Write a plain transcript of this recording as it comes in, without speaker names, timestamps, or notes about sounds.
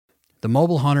The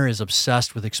mobile hunter is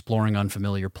obsessed with exploring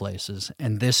unfamiliar places,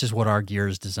 and this is what our gear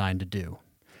is designed to do.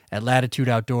 At Latitude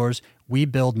Outdoors, we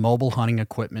build mobile hunting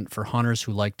equipment for hunters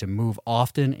who like to move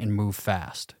often and move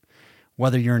fast.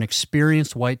 Whether you're an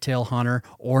experienced whitetail hunter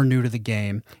or new to the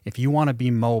game, if you want to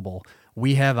be mobile,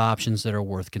 we have options that are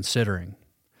worth considering.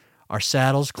 Our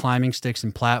saddles, climbing sticks,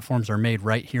 and platforms are made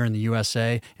right here in the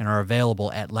USA and are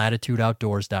available at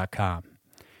latitudeoutdoors.com.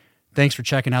 Thanks for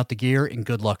checking out the gear, and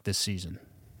good luck this season.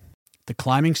 The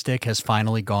climbing stick has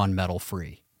finally gone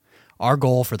metal-free. Our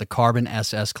goal for the Carbon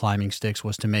SS climbing sticks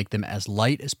was to make them as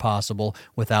light as possible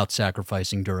without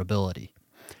sacrificing durability.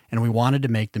 And we wanted to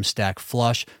make them stack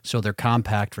flush so they're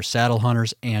compact for saddle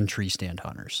hunters and tree stand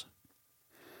hunters.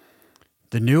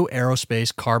 The new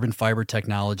aerospace carbon fiber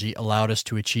technology allowed us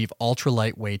to achieve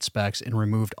ultra-light weight specs and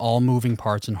removed all moving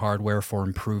parts and hardware for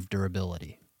improved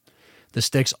durability. The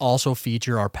sticks also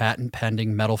feature our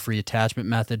patent-pending metal-free attachment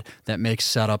method that makes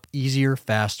setup easier,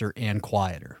 faster, and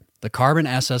quieter. The Carbon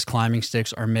SS climbing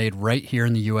sticks are made right here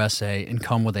in the USA and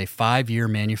come with a 5-year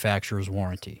manufacturer's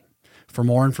warranty. For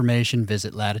more information,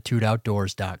 visit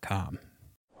latitudeoutdoors.com.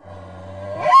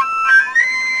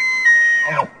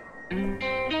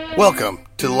 Welcome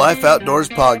to the Life Outdoorz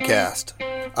Podcast.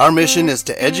 Our mission is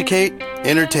to educate,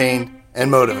 entertain, and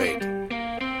motivate.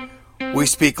 We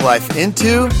speak life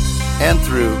into and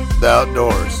through the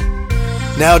outdoors.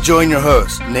 Now join your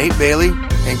hosts, Nate Bailey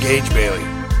and Gage Bailey,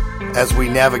 as we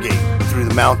navigate through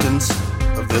the mountains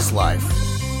of this life.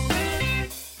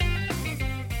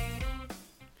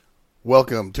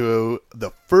 Welcome to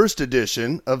the first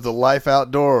edition of the Life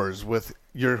Outdoorz with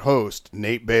your host,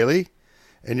 Nate Bailey,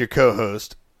 and your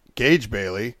co-host, Gage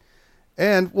Bailey,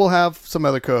 and we'll have some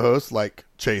other co-hosts like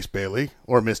Chase Bailey,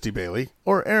 or Misty Bailey,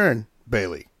 or Aaron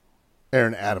Bailey,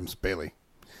 Aaron Adams Bailey.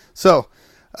 So,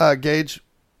 Gage,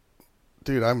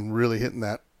 dude, I'm really hitting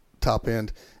that top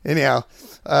end. Anyhow,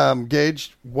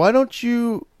 Gage, why don't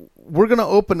we're going to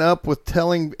open up with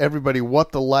telling everybody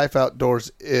what the Life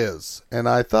Outdoorz is. And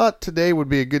I thought today would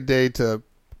be a good day to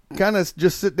kind of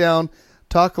just sit down,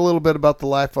 talk a little bit about the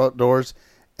Life Outdoorz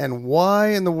and why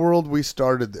in the world we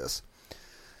started this.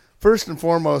 First and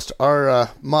foremost, our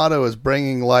motto is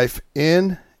bringing life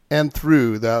in and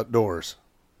through the outdoors.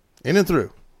 In and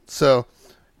through. So,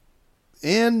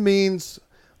 in means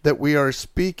that we are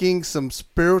speaking some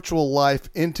spiritual life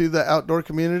into the outdoor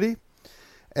community.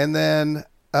 And then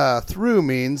through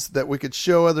means that we could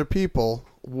show other people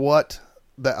what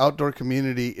the outdoor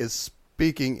community is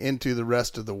speaking into the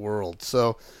rest of the world.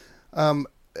 So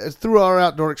through our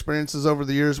outdoor experiences over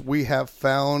the years, we have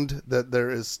found that there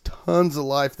is tons of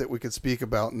life that we could speak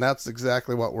about. And that's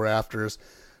exactly what we're after, is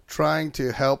trying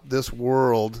to help this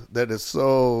world that is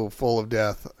so full of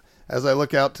death. As I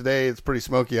look out today, it's pretty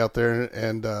smoky out there,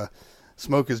 and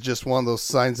smoke is just one of those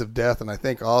signs of death. And I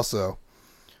think also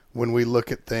when we look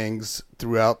at things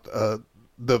throughout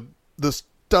the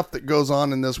stuff that goes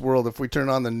on in this world, if we turn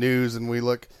on the news and we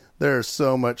look, there's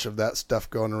so much of that stuff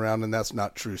going around, and that's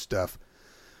not true stuff.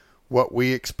 What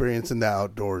we experience in the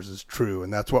outdoors is true,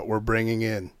 and that's what we're bringing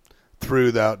in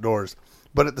through the outdoors.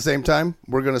 But at the same time,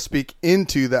 we're going to speak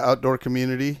into the outdoor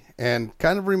community and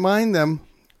kind of remind them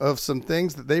of some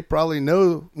things that they probably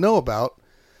know about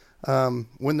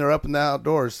when they're up in the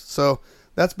outdoors. So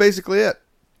that's basically it.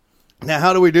 Now,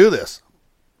 how do we do this?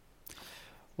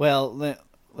 Well,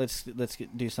 let's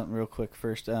do something real quick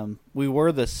first. We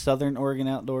were the Southern Oregon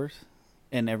Outdoors,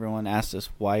 and everyone asked us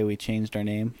why we changed our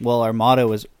name. Well, our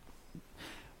motto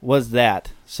was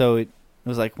that. So it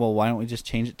was like, well, why don't we just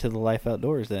change it to the Life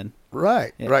Outdoorz then?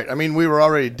 Right, yeah. Right. I mean, we were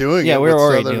already doing it with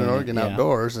Southern Oregon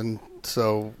Outdoors, and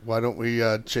so why don't we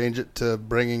change it to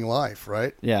Bringing Life,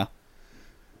 right? Yeah.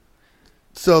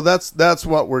 So that's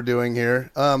what we're doing here.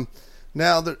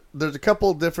 Now, there's a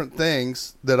couple different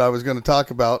things that I was going to talk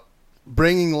about.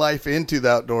 Bringing life into the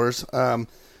outdoors. I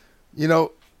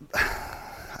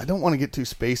don't want to get too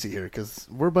spacey here because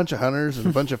we're a bunch of hunters and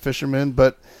a bunch of fishermen,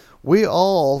 but we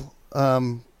all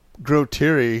grow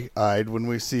teary-eyed when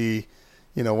we see,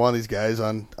 one of these guys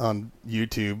on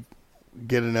YouTube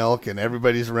get an elk and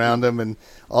everybody's around them and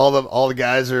all the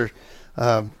guys are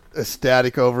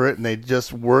ecstatic over it and they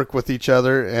just work with each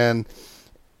other and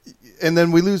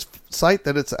then we lose sight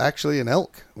that it's actually an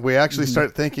elk. We actually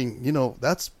start thinking,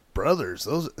 that's brothers.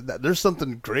 There's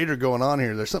something greater going on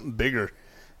here. There's something bigger.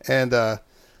 And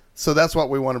so that's what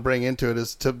we want to bring into it,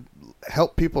 is to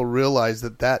help people realize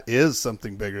that is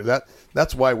something bigger.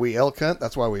 That's why we elk hunt.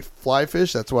 That's why we fly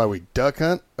fish. That's why we duck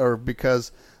hunt, or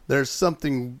because there's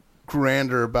something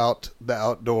grander about the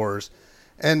outdoors.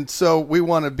 And so we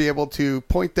want to be able to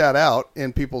point that out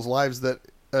in people's lives that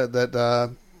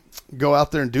go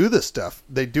out there and do this stuff.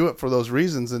 They do it for those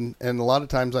reasons, and a lot of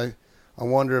times I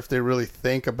wonder if they really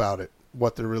think about it,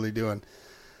 what they're really doing.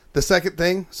 The second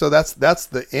thing, so that's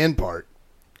the end part,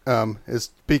 is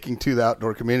speaking to the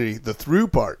outdoor community. The through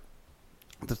part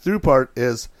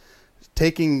is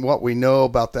taking what we know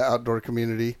about the outdoor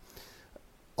community,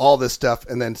 all this stuff,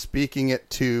 and then speaking it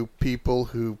to people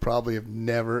who probably have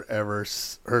never ever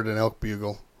heard an elk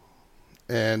bugle,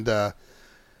 and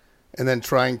then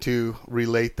trying to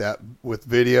relate that with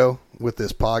video, with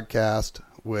this podcast,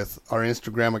 with our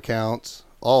Instagram accounts,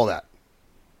 all that.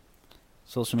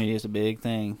 Social media is a big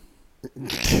thing.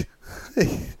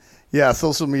 Yeah,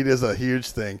 social media is a huge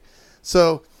thing.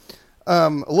 So, a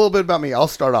little bit about me. I'll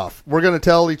start off. We're going to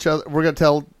tell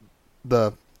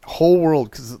the whole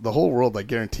world, because the whole world, I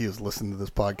guarantee, is listening to this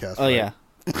podcast. Oh, right?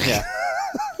 Yeah.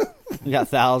 We got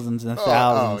thousands and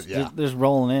thousands. Yeah. Just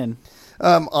rolling in.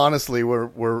 Honestly,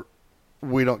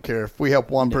 we don't care if we help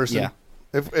one person. Yeah.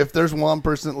 If there's one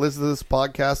person that listens to this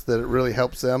podcast that it really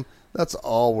helps them, that's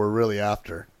all we're really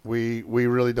after. We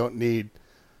really don't need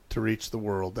to reach the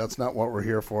world. That's not what we're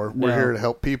here for. We're here to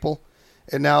help people.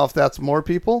 And now if that's more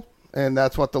people and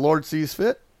that's what the Lord sees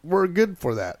fit, we're good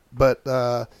for that. But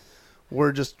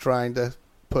we're just trying to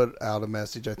put out a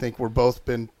message. I think we're both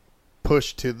been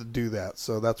pushed to do that.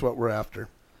 So that's what we're after.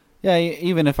 Yeah,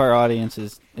 even if our audience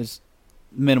is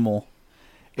minimal,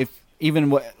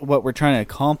 even what we're trying to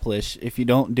accomplish, if you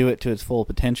don't do it to its full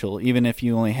potential, even if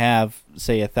you only have,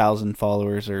 say, 1,000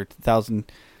 followers or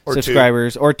 1,000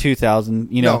 subscribers or 2,000,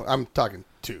 No, I'm talking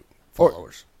 2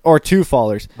 followers. Or 2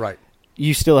 followers. Right.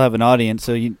 You still have an audience,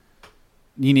 so you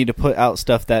need to put out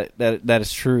stuff that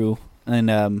is true,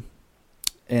 and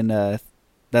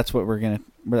that's what we're gonna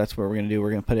do.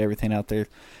 We're gonna put everything out there,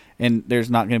 and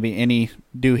there's not gonna be any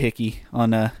doohickey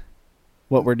on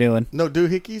what we're doing. No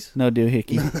doohickeys? No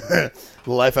doohickey.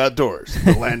 Life Outdoors,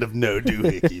 the land of no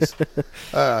doohickeys.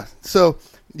 So,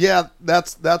 yeah,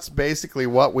 that's basically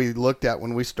what we looked at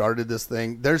when we started this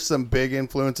thing. There's some big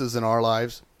influences in our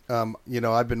lives.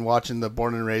 I've been watching the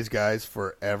Born and Raised guys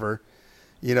forever,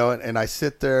 and I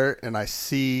sit there and I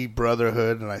see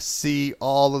brotherhood and I see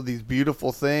all of these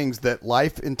beautiful things that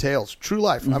life entails, true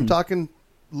life. Mm-hmm. I'm talking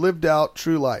lived out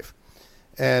true life.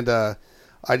 And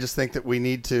I just think that we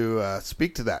need to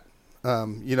speak to that.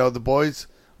 The boys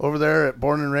over there at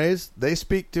Born and Raised, they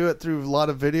speak to it through a lot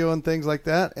of video and things like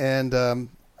that. And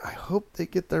I hope they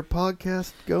get their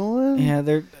podcast going. Yeah,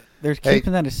 they're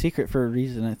keeping that a secret for a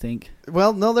reason, I think.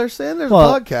 Well, no, they're saying there's a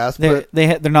podcast, but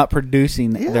they're not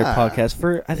producing their podcast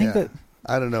for. I think that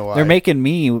I don't know why they're making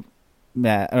me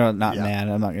mad. Or not mad.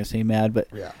 I'm not going to say mad, but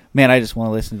man, I just want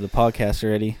to listen to the podcast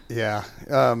already. Yeah.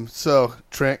 So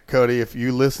Trent, Cody, if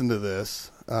you listen to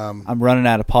this, I'm running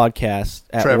out of podcasts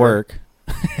at Trevor, work.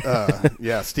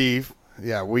 Steve.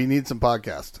 Yeah, we need some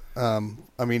podcast.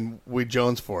 We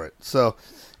Jones for it. So,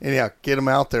 anyhow, get them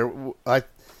out there. I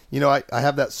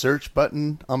have that search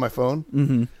button on my phone,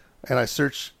 mm-hmm. and I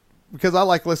search because I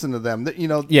like listening to them.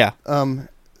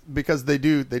 Because they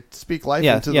speak life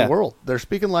into the world. They're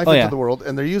speaking life into the world,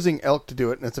 and they're using elk to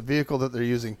do it, and it's a vehicle that they're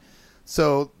using.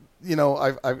 So,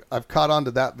 I've caught on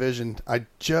to that vision. They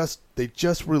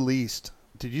just released.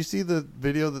 Did you see the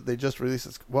video that they just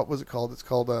released? What was it called? It's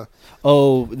called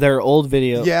their old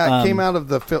video. Yeah, it came out of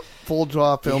the Full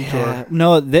Draw Film Tour.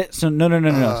 No.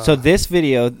 So this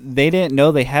video, they didn't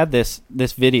know they had this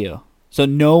video. So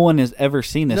no one has ever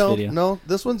seen this video. No,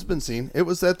 this one's been seen. It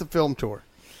was at the film tour.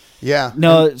 Yeah.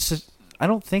 No, I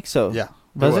don't think so. Yeah.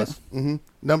 Was it? Mm-hmm.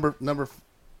 Number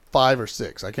 5 or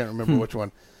 6. I can't remember which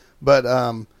one.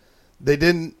 But they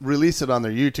didn't release it on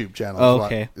their YouTube channel. Oh,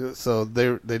 okay. So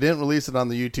they didn't release it on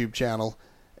the YouTube channel,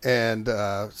 and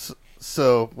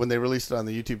so when they released it on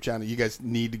the YouTube channel, you guys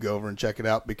need to go over and check it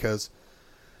out because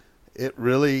it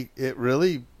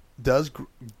really does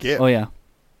get. Oh yeah.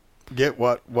 Get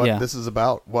what this is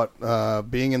about, what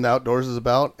being in the outdoors is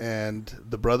about, and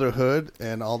the brotherhood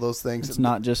and all those things. It's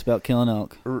not just about killing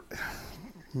elk.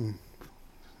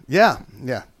 Yeah,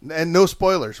 and no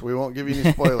spoilers. We won't give you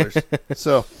any spoilers.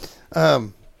 So,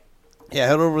 head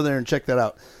over there and check that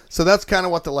out. So that's kind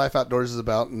of what the Life Outdoors is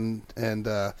about, and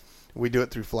we do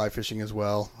it through fly fishing as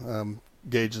well.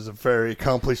 Gage is a very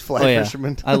accomplished fly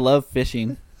fisherman. I love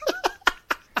fishing.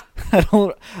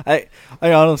 I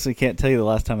honestly can't tell you the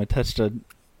last time I touched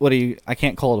I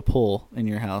can't call it a pole in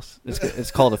your house.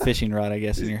 It's called a fishing rod, I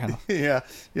guess, in your house.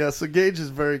 Yeah. So Gage is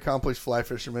a very accomplished fly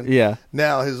fisherman. Yeah.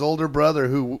 Now his older brother,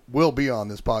 who will be on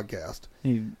this podcast,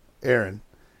 Aaron,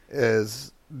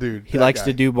 is dude. He likes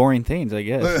to do boring things, I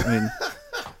guess.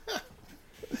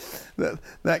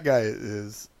 that guy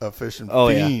is a fishing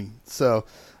fiend. Yeah. So,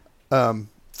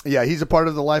 Yeah, he's a part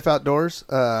of the Life Outdoors.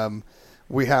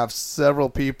 We have several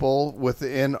people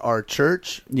within our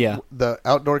church. Yeah.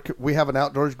 We have an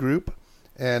outdoors group,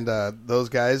 and those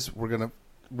guys,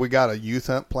 we got a youth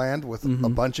hunt planned with a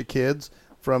bunch of kids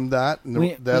from that,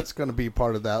 and that's going to be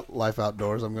part of that Life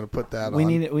Outdoors. I'm going to put that on.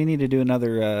 We need to do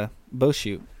another bow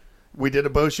shoot. We did a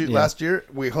bow shoot last year.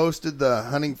 We hosted the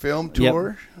hunting film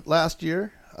tour last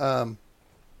year. So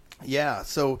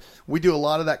we do a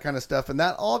lot of that kind of stuff, and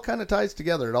that all kind of ties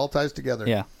together. It all ties together.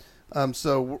 Yeah.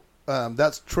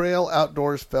 That's Trail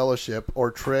Outdoors Fellowship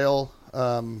or Trail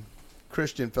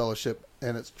Christian Fellowship,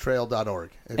 and it's trail.org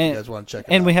if you guys want to check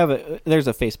it out. And there's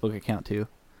a Facebook account too,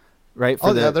 right?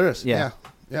 There is. Yeah.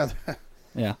 Yeah.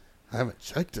 I haven't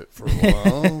checked it for a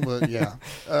while, but yeah.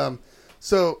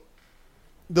 So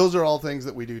those are all things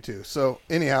that we do too. So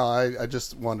anyhow, I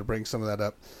just wanted to bring some of that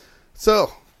up.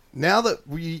 So now that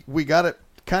we got it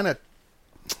kind of,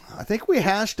 I think we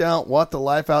hashed out what the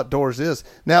Life Outdoors is.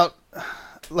 Now,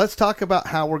 let's talk about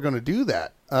how we're going to do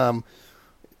that.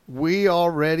 We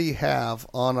already have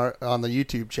on the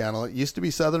YouTube channel. It used to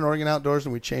be Southern Oregon Outdoors,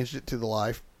 and we changed it to the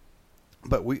Life.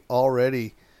 But we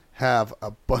already have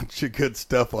a bunch of good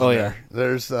stuff on there.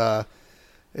 There's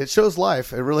it shows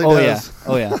life. It really does.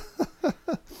 Oh yeah.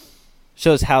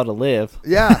 Shows how to live.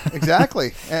 Yeah,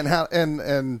 exactly. And how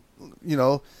and you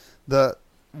know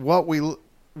what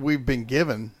we've been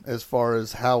given as far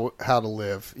as how to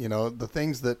live. You know, the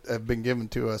things that have been given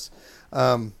to us.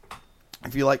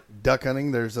 If you like duck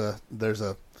hunting, there's a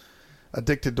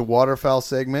addicted to waterfowl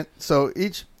segment. So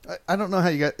I don't know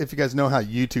if you guys know how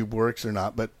YouTube works or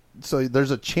not, but so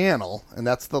there's a channel, and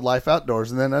that's the Life Outdoors,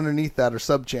 and then underneath that are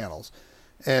sub channels.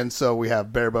 And so we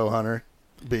have Barebow Hunter,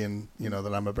 being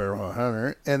that I'm a barebow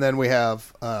hunter, and then we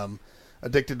have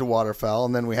addicted to waterfowl,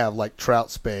 and then we have like trout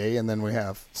spay, and then we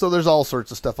have there's all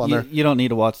sorts of stuff on there. You don't need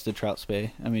to watch the trout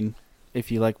spay. I mean,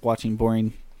 if you like watching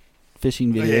boring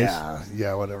fishing videos.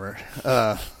 Yeah, whatever.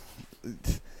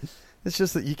 It's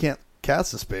just that you can't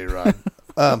cast a spay rod.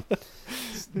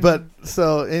 But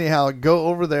so anyhow, go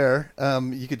over there.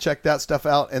 You can check that stuff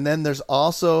out, and then there's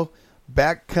also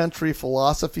backcountry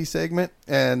philosophy segment,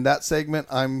 and that segment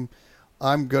I'm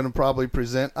going to probably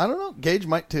present. I don't know, Gage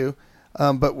might too,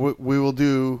 but we will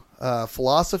do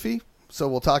philosophy. So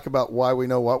we'll talk about why we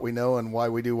know what we know and why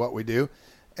we do what we do.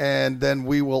 And then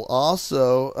we will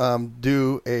also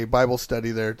do a Bible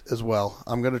study there as well.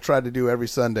 I'm going to try to do every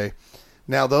Sunday.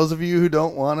 Now, those of you who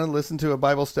don't want to listen to a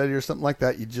Bible study or something like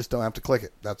that, you just don't have to click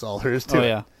it. That's all there is to it.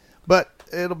 Yeah. But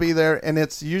it'll be there, and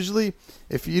it's usually,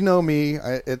 if you know me,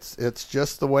 it's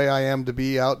just the way I am to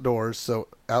be outdoors. So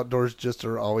outdoors just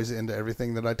are always into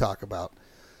everything that I talk about.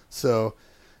 So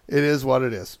it is what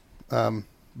it is.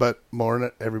 But more than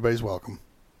it, everybody's welcome.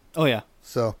 Oh, yeah.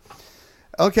 So,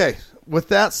 okay. With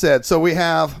that said, so we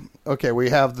have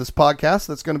this podcast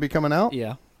that's going to be coming out.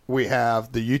 Yeah. We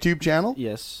have the YouTube channel.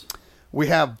 Yes. We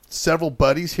have several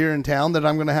buddies here in town that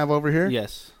I'm going to have over here.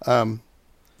 Yes.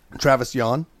 Travis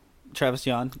Yon.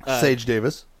 Sage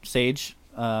Davis. Sage.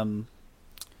 We're going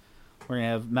to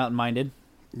have Mountain Minded.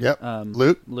 Yep.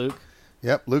 Luke.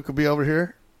 Yep. Luke will be over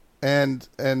here. And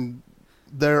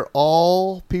they're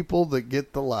all people that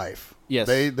get the life. Yes.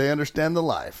 They understand the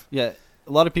life. Yeah.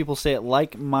 A lot of people say it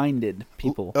like-minded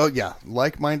people. Oh, yeah.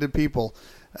 Like-minded people.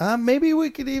 Maybe we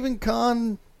could even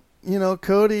Cody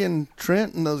and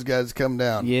Trent and those guys come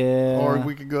down. Yeah. Or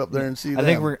we could go up there and see them. I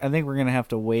think we're going to have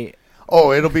to wait.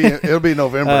 Oh, it'll be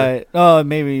November.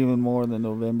 Maybe even more than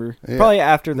November. Yeah. Probably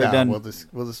after they're done. We'll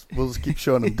just keep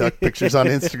showing them duck pictures on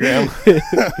Instagram.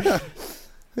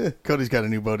 Cody's got a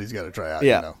new boat he's got to try out.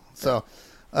 Yeah. So,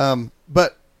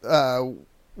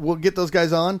 we'll get those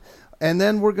guys on, and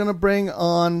then we're going to bring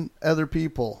on other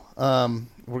people. We're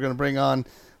going to bring on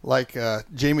like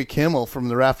Jamie Kimmel from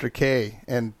the Rafter K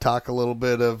and talk a little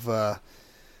bit of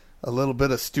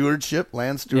stewardship,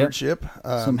 land stewardship,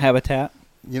 some habitat.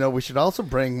 We should also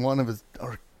bring one of his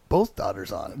or both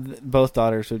daughters on. Both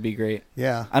daughters would be great.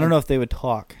 Yeah. I don't know if they would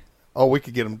talk. Oh, we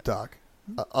could get them to talk.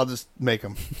 I'll just make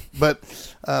them. But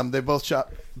they both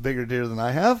shot bigger deer than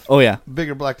I have. Oh, yeah.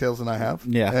 Bigger blacktails than I have.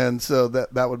 Yeah. And so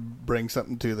that would bring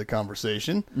something to the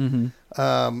conversation.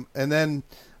 Mm-hmm. And then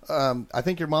I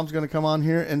think your mom's going to come on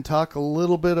here and talk a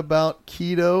little bit about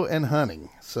keto and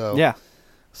hunting. So yeah.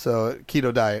 So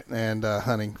keto diet and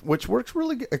hunting, which works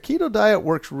really good. A keto diet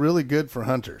works really good for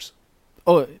hunters.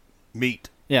 Oh, meat.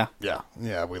 Yeah. Yeah,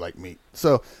 we like meat.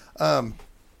 So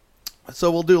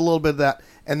we'll do a little bit of that,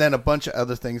 and then a bunch of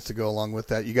other things to go along with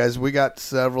that. You guys, we got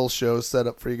several shows set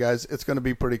up for you guys. It's going to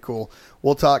be pretty cool.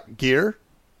 We'll talk gear.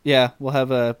 Yeah, we'll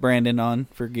have Brandon on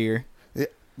for gear.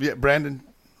 Yeah, Brandon.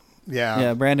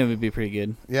 Yeah, Brandon would be pretty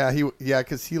good. Yeah,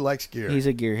 because he likes gear. He's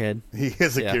a gearhead. He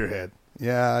is a gearhead.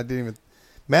 Yeah, I didn't even.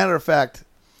 Matter of fact,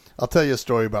 I'll tell you a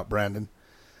story about Brandon.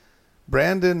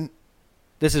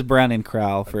 This is Brandon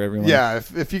Crowell for everyone. Yeah,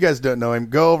 if you guys don't know him,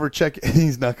 go over check.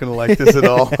 He's not going to like this at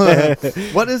all.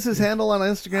 What is his handle on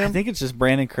Instagram? I think it's just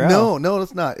Brandon Crowell. No,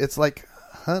 it's not. It's like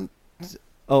Hunt. Hunt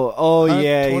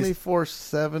yeah,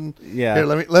 24/7. Yeah. Here,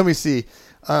 let me see.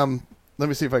 Let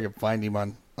me see if I can find him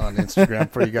on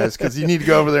Instagram for you guys, because you need to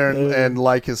go over there and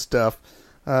like his stuff.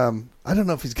 I don't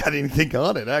know if he's got anything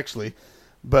on it actually,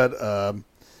 but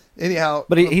anyhow.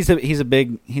 But he's a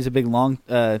big long.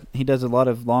 He does a lot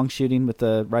of long shooting with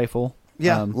the rifle.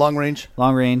 Yeah, long range.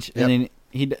 Yep. And then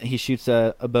he shoots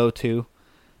a bow too.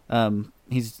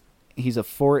 He's a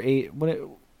 4.8.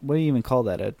 What do you even call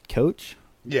that? A coach?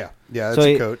 Yeah, that's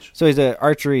a coach. So he's an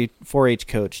archery 4-H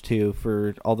coach too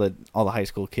for all the high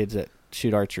school kids that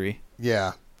shoot archery.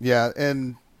 Yeah,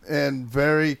 and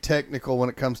very technical when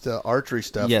it comes to archery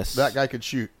stuff. Yes, that guy could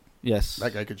shoot. Yes,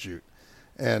 that guy could shoot,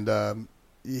 and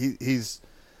he's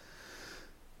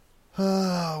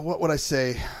what would I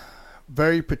say?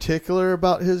 Very particular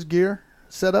about his gear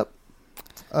setup.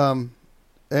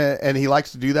 And he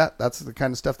likes to do that. That's the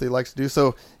kind of stuff that he likes to do.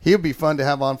 So he would be fun to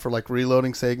have on for like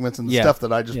reloading segments and stuff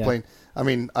that I just plain. I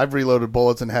mean, I've reloaded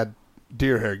bullets and had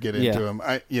deer hair get into him.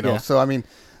 So I mean.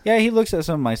 Yeah, he looks at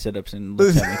some of my setups and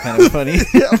looks at me kind of funny.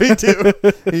 Yeah, me too.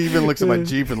 He even looks at my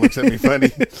Jeep and looks at me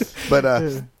funny.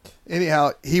 But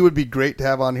anyhow, he would be great to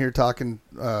have on here talking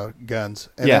guns.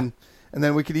 And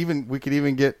then we could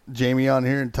even get Jamie on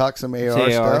here and talk some AR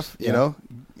stuff. You know.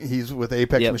 He's with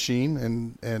Apex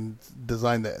Machine and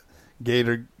designed the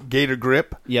Gator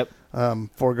grip. Yep.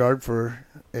 Foreguard for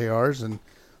ARs and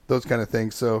those kind of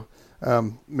things. So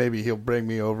maybe he'll bring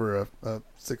me over a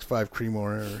 6.5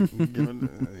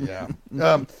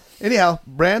 Creedmoor. Anyhow,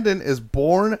 Brandon is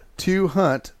born to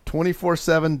hunt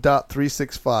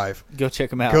 24/7.365. Go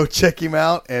check him out. Go check him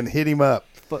out and hit him up.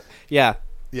 Yeah.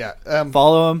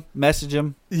 Follow him, message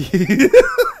him,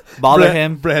 bother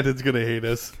him. Brandon's gonna hate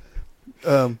us.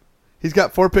 He's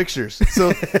got 4 pictures,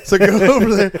 so go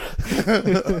over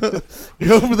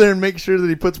there, and make sure that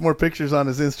he puts more pictures on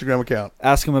his Instagram account.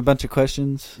 Ask him a bunch of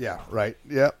questions. Yeah, right.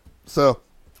 Yep. So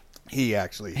he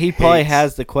probably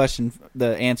has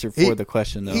the answer for the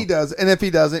question though. He does, and if he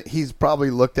doesn't, he's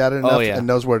probably looked at it enough and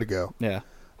knows where to go. Yeah.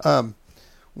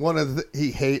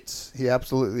 He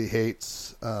absolutely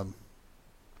hates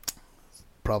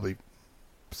probably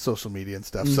social media and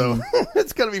stuff. So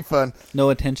it's going to be fun.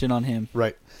 No attention on him.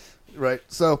 Right.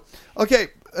 So, okay,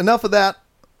 enough of that.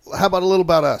 How about a little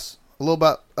about us? A little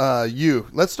about you.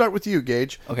 Let's start with you,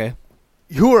 Gage. Okay.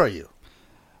 Who are you?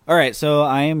 All right, so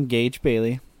I am Gage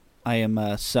Bailey. I am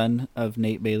a son of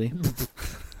Nate Bailey.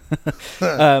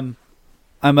 I'm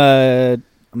a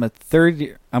third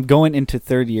year. I'm going into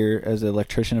third year as an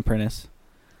electrician apprentice.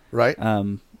 Right.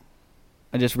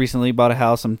 I just recently bought a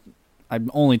house. I'm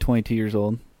only 22 years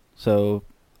old, so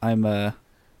I'm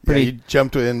pretty. You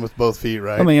jumped in with both feet,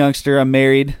 right? I'm a youngster. I'm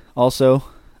married, also.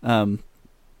 2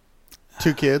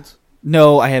 kids?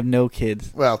 No, I have no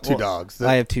kids. Well, 2 dogs.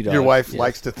 I have 2 dogs. Your wife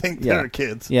likes to think they're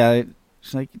kids. Yeah,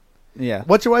 she's like, yeah.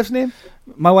 What's your wife's name?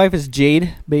 My wife is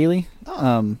Jade Bailey.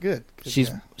 Oh, good.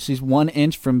 She's 1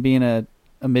 inch from being a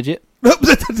midget.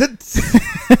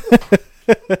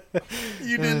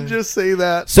 You didn't just say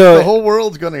that. So the whole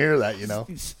world's going to hear that, you know.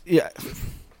 Yeah.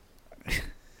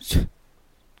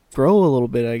 Grow a little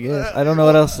bit, I guess. I don't know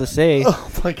what else to say.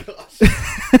 Oh my gosh.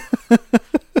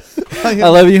 I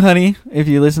love you, honey. If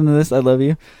you listen to this, I love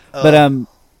you. But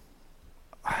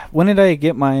when did I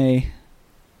get my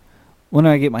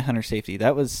hunter safety?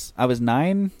 I was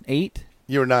 9, 8.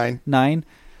 You were 9. 9.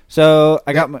 So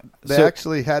I got my. They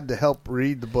actually had to help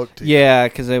read the book to you. Yeah,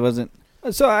 because I wasn't.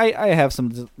 So I have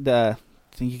some. I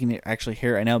think you can actually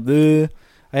hear it right now.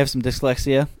 I have some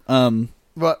dyslexia.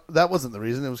 But that wasn't the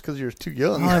reason. It was because you were too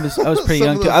young. I was pretty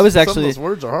young too. I was actually. Some of those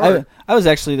words are hard. I was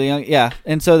actually the young. Yeah,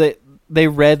 and so they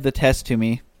read the test to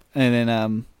me, and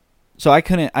then so I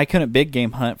couldn't big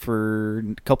game hunt for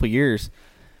a couple years.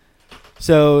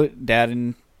 So Dad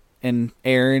and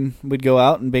Aaron would go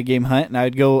out and big game hunt, and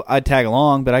I'd tag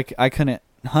along, but I couldn't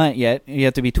hunt yet. You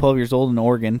have to be 12 years old in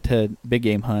Oregon to big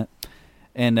game hunt,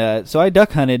 and so I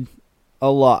duck hunted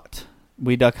a lot.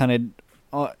 We duck hunted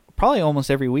probably almost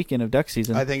every weekend of duck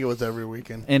season. I think it was every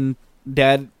weekend. And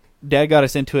Dad got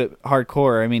us into it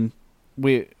hardcore. I mean,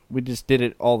 we just did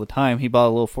it all the time. He bought a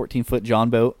little 14-foot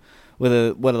John boat with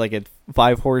a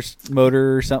 5-horse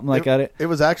motor or something like that. It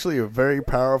was actually a very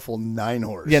powerful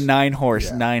 9-horse. Yeah,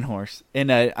 9-horse.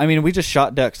 And I mean, we just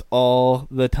shot ducks all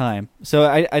the time. So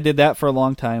I did that for a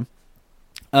long time.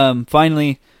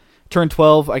 Finally, turned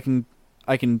 12. I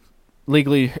can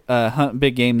legally hunt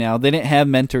big game now. They didn't have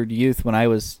mentored youth when I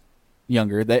was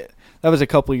younger. That was a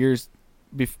couple years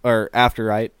before,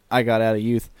 after I got out of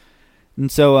youth.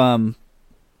 And so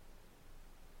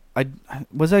I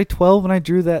was 12 when I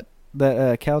drew that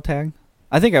cow tag.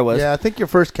 I think I was. Yeah, I think your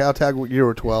first cow tag you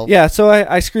were 12. Yeah, so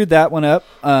I screwed that one up.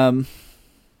 I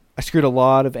screwed a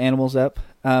lot of animals up.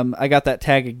 I got that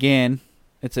tag again.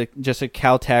 It's just a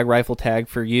cow tag, rifle tag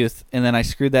for youth, and then I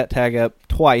screwed that tag up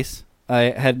twice. I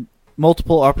had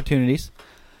multiple opportunities.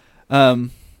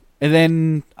 And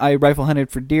then I rifle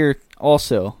hunted for deer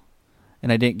also,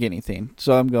 and I didn't get anything.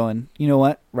 So I'm going, you know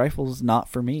what? Rifle's not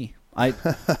for me. I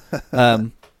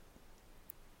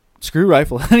screw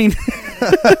rifle hunting.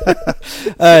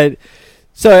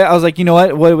 So I was like, you know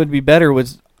what would be better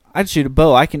was I'd shoot a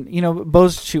bow. I can,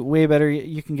 bows shoot way better.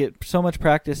 You can get so much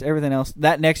practice, everything else.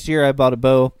 That next year I bought a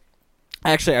bow.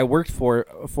 Actually, I worked for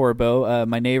a bow.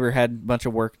 My neighbor had a bunch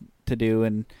of work to do,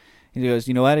 and he goes,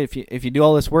 you know what, if you do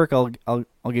all this work, I'll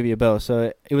give you a bow.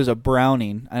 So it was a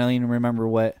Browning. I don't even remember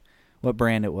what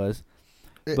brand it was.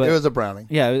 It was a Browning.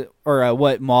 Yeah, or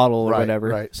what model or whatever.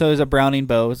 Right. So it was a Browning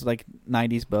bow. It was like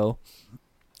 90s bow.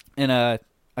 And I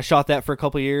shot that for a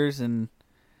couple years and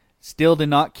still did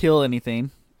not kill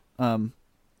anything.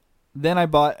 Then I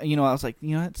bought, I was like,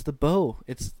 it's the bow.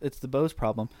 It's the bow's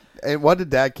problem. And what did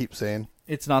Dad keep saying?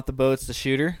 It's not the bow, it's the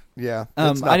shooter. Yeah,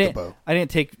 it's not the bow. I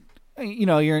didn't take,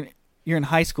 you're in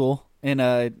high school, and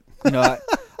I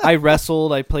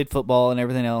wrestled, I played football and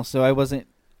everything else. So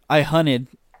I hunted,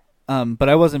 but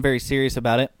I wasn't very serious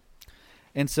about it.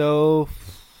 And so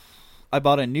I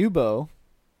bought a new bow.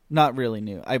 Not really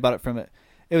new. I bought it from it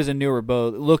was a newer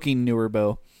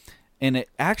bow, and it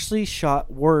actually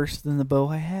shot worse than the bow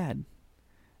I had.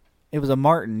 It was a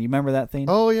Martin. You remember that thing?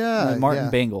 Oh yeah, Martin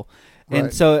Bengal. Right.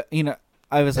 And so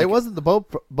I was like, it wasn't the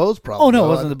bow's problem. Oh no, it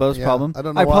wasn't the bow's problem. I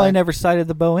don't know. I probably never sighted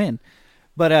the bow in,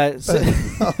 but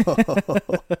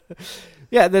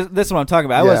yeah, this is what I'm talking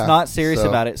about. I was not serious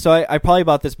about it, so I probably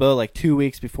bought this bow like 2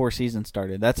 weeks before season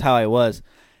started. That's how I was,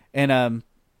 and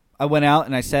I went out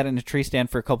and I sat in a tree stand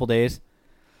for a couple days,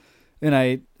 and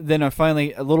I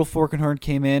finally a little fork and horn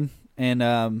came in, and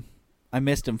I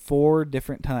missed him 4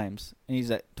 different times, and he's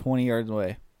at 20 yards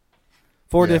away.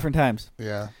 4 different times.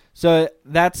 Yeah. So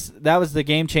that was the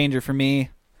game changer for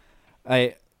me.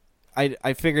 I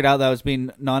I figured out that I was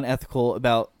being non-ethical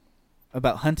about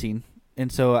hunting,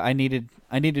 and so I needed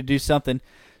to do something.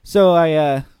 So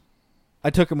I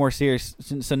took it more serious.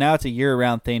 So now it's a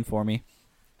year-round thing for me.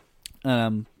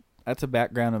 That's a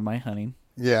background of my hunting.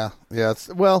 Yeah.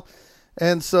 Well,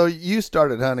 and so you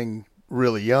started hunting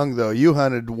really young, though. You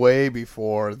hunted way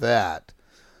before that.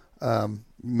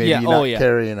 Maybe not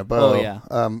carrying a bow. Oh, yeah.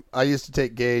 I used to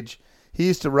take Gage. He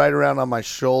used to ride around on my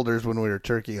shoulders when we were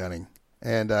turkey hunting.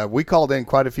 And we called in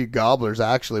quite a few gobblers,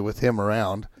 actually, with him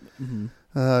around. Mm-hmm.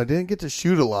 Didn't get to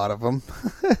shoot a lot of them.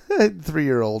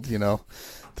 3-year-old,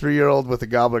 3-year-old with a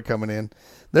gobbler coming in.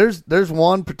 There's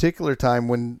one particular time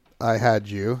when I had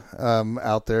you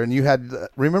out there, and you had,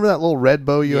 remember that little red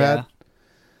bow you had?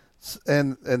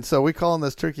 And so we call him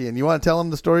this turkey. And you want to tell him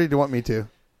the story? Or do you want me to?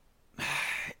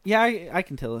 Yeah, I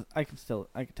can tell. I can tell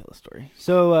the story.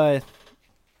 So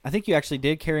I think you actually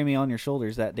did carry me on your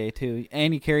shoulders that day too,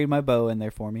 and you carried my bow in there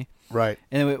for me. Right.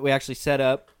 And then we actually set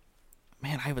up.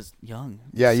 Man, I was young.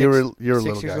 Yeah, you were a little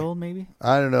guy. 6 years old, maybe.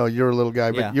 I don't know. You were a little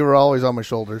guy, but you were always on my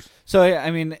shoulders. So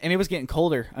I mean, and it was getting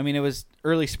colder. I mean, it was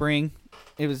early spring.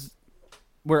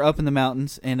 We're up in the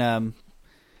mountains, and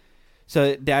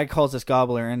so Dad calls this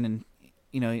gobbler in, and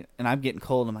and I'm getting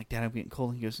cold. I'm like, Dad, I'm getting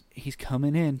cold. And he goes, he's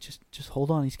coming in. Just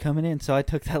hold on, he's coming in. So I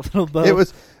took that little bow.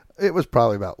 It was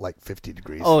probably about like 50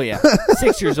 degrees. Oh yeah,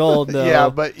 6 years old though. Yeah,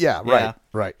 but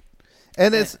right.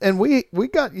 And we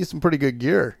got you some pretty good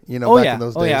gear, back in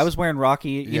those days. Oh yeah, I was wearing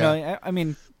Rocky. I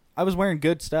mean, I was wearing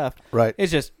good stuff. Right.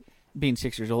 It's just being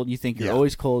 6 years old. You think you're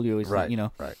always cold. You always right.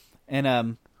 Right.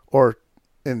 And or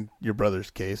in your brother's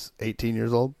case, 18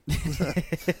 years old.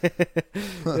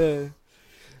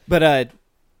 But a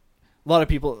lot of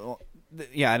people.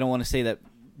 Yeah, I don't want to say that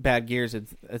bad gear is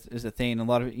a thing. A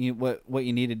lot of what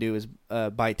you need to do is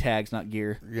buy tags, not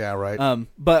gear. Yeah, right.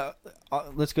 But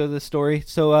let's go to the story.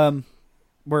 So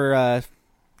we're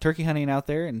turkey hunting out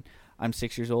there, and I'm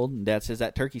 6 years old, and Dad says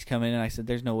that turkey's coming in. And I said,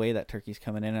 "There's no way that turkey's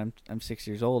coming in. I'm 6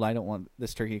 years old. I don't want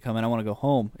this turkey to come in. I want to go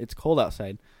home. It's cold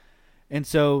outside." And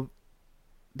so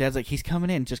Dad's like, "He's coming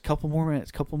in. Just a couple more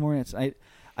minutes." I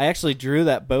actually drew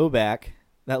that bow back,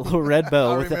 that little red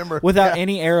bow, without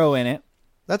any arrow in it.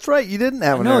 That's right. You didn't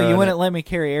have an arrow. No, you wouldn't let me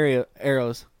carry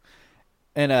arrows.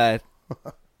 And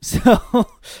so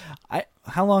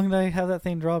How long did I have that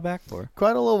thing draw back for?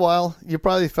 Quite a little while. You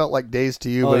probably felt like days to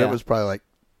you, but it was probably like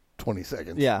 20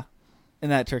 seconds. Yeah.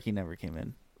 And that turkey never came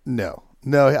in. No.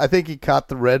 I think he caught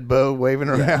the red bow waving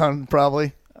around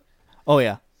probably. Oh,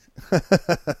 yeah.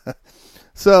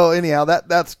 So anyhow,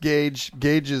 that's Gage.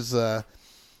 Gage is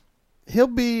he'll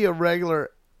be a regular.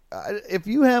 If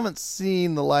you haven't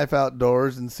seen the Life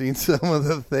Outdoors and seen some of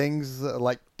the things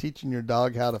like teaching your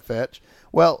dog how to fetch,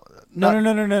 well,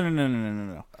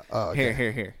 no. Oh, okay.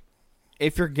 Here.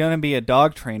 If you're gonna be a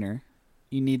dog trainer,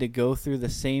 you need to go through the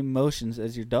same motions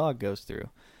as your dog goes through.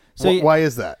 So why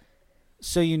is that?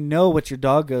 So you know what your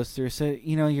dog goes through. So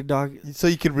you know your dog. So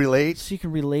you can relate. So you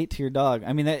can relate to your dog.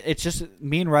 I mean, it's just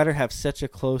me and Ryder have such a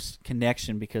close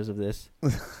connection because of this.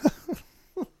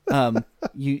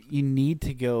 You need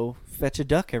to go fetch a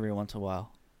duck every once in a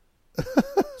while.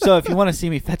 So if you want to see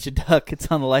me fetch a duck, it's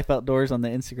on the Life Outdoors on the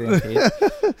Instagram page.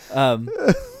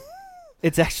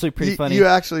 It's actually pretty funny. You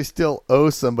actually still owe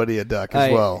somebody a duck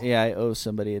as well. Yeah, I owe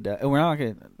somebody a duck. And we're not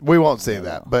gonna. We won't say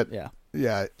that, but yeah.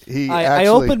 I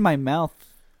opened my mouth.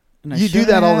 And you do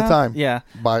that all the time. Yeah.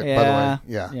 By the way,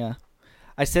 yeah.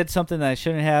 I said something that I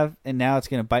shouldn't have, and now it's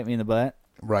gonna bite me in the butt.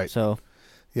 Right. So.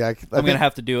 Yeah, I'm gonna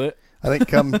have to do it. I think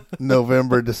come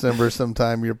November, December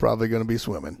sometime, you're probably going to be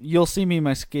swimming. You'll see me in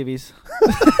my skivvies.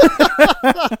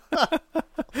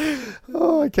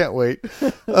 Oh, I can't wait.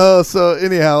 So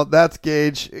anyhow, that's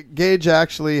Gage. Gage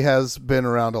actually has been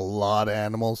around a lot of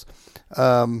animals.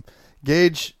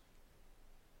 Gage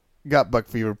got buck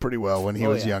fever pretty well when he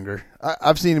was younger.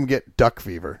 I've seen him get duck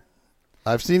fever.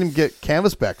 I've seen him get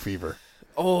canvasback fever.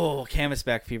 Oh,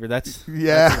 canvasback fever. That's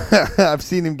I've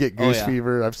seen him get goose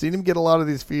fever. I've seen him get a lot of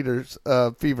these fevers.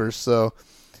 So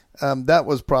that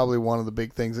was probably one of the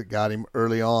big things that got him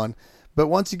early on. But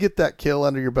once you get that kill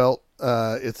under your belt,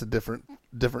 it's a different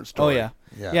story. Oh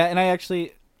yeah. And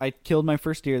I killed my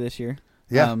first deer this year.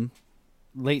 Yeah.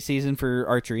 Late season for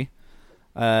archery.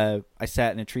 I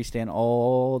sat in a tree stand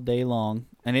all day long,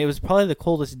 and it was probably the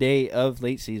coldest day of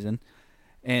late season,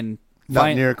 and.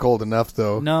 Not near cold enough,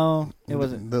 though. No, it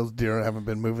wasn't. Those deer haven't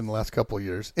been moving the last couple of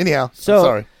years. Anyhow,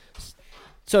 sorry.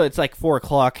 So it's like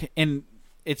 4:00, and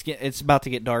it's about to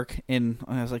get dark, and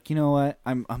I was like, you know what?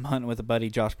 I'm hunting with a buddy,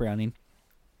 Josh Browning,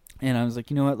 and I was like,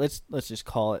 you know what? Let's just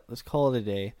call it. Let's call it a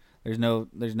day. There's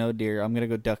no deer. I'm gonna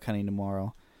go duck hunting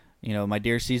tomorrow. You know, my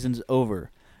deer season's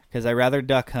over because I rather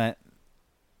duck hunt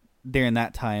during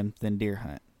that time than deer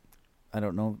hunt. I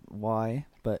don't know why,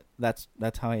 but that's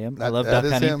how I am. I love duck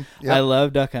hunting. Yep. I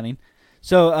love duck hunting.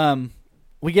 So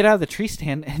we get out of the tree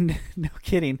stand, and no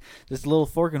kidding, this little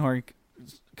fork and horn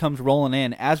comes rolling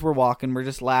in as we're walking. We're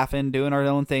just laughing, doing our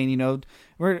own thing. You know,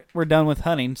 we're done with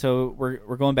hunting, so we're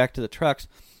going back to the trucks.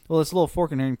 Well, this little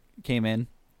fork and horn came in,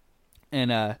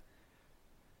 and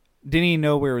didn't even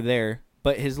know we were there.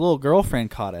 But his little girlfriend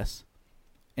caught us,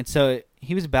 and so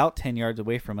he was about 10 yards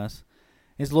away from us.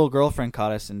 His little girlfriend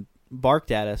caught us and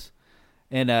barked at us,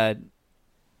 and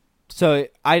so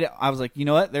I was like, you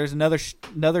know what? There's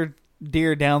another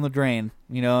deer down the drain.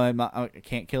 You know, I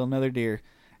can't kill another deer.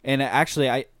 And actually,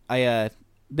 I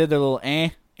did the little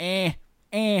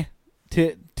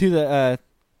to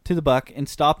the buck and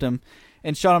stopped him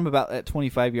and shot him about at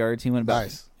 25 yards. He went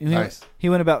about nice. He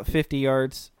went about 50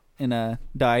 yards and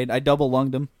died. I double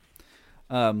lunged him,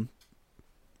 and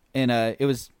it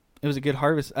was a good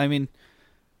harvest. I mean,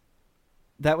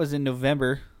 that was in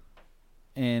November,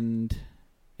 and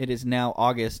it is now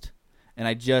August, and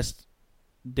I just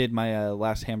did my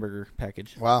last hamburger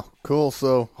package. Wow, cool.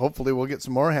 So hopefully we'll get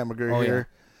some more hamburger here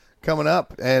coming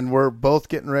up, and we're both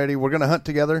getting ready. We're going to hunt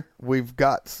together. We've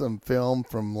got some film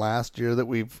from last year that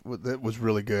was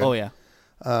really good. Oh, yeah.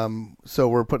 So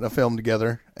we're putting a film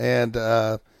together, and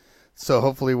so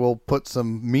hopefully we'll put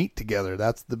some meat together.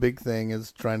 That's the big thing,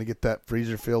 is trying to get that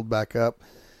freezer filled back up.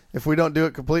 If we don't do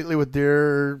it completely with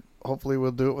deer, hopefully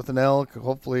we'll do it with an elk.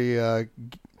 Hopefully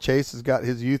Chase has got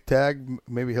his youth tag.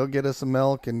 Maybe he'll get us some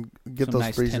elk and get some those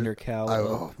nice freezers. Tender cow.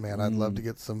 Oh man, I'd love to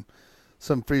get some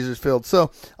freezers filled.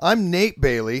 So I'm Nate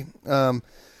Bailey.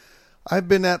 I've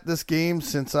been at this game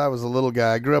since I was a little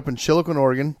guy. I grew up in Chiloquin,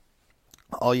 Oregon.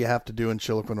 All you have to do in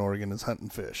Chiloquin, Oregon is hunt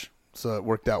and fish. So it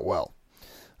worked out well.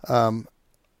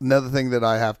 Another thing that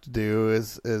I have to do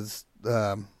is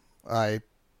I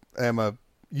am a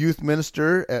youth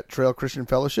minister at Trail Christian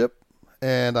Fellowship,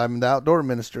 and I'm the outdoor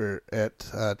minister at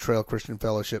Trail Christian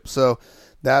Fellowship. So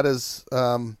that is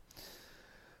my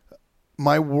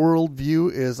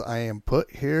worldview is I am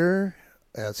put here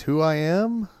as who I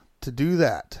am to do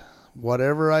that.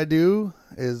 Whatever I do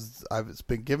it's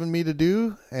been given me to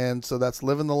do, and so that's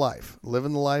living the life.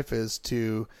 Living the life is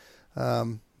to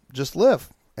just live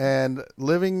and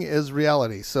living is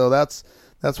reality. So that's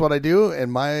what I do.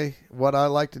 And what I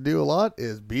like to do a lot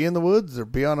is be in the woods or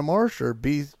be on a marsh or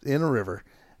be in a river.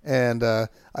 And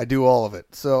I do all of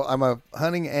it. So I'm a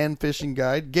hunting and fishing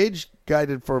guide. Gage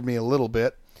guided for me a little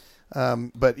bit.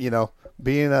 But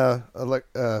being a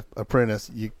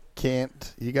apprentice, you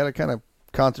got to kind of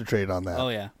concentrate on that. Oh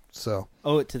yeah. So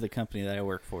owe it to the company that I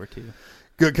work for too.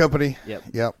 Good company.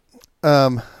 Yep.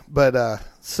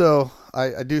 So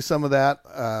I do some of that.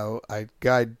 I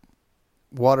guide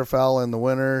waterfowl in the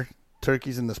winter,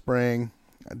 turkeys in the spring.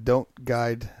 I don't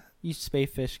guide. You spay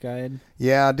fish guide?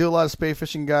 Yeah, I do a lot of spay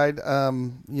fishing guide. I'll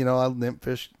nymph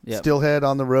fish steelhead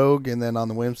on the Rogue and then on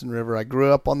the Williamson River. I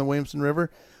grew up on the Williamson River,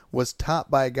 was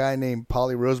taught by a guy named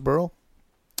Polly Roseborough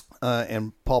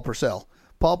and Paul Purcell.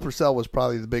 Paul Purcell was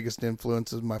probably the biggest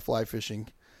influence of my fly fishing.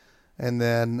 And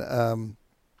then,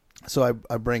 so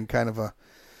I bring kind of a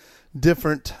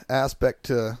different aspect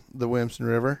to the Williamson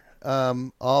River.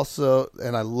 Also,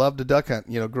 and I love to duck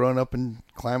hunt. Growing up in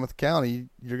Klamath County,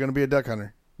 you're going to be a duck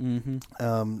hunter. Mm-hmm.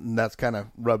 And that's kind of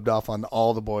rubbed off on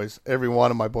all the boys. Every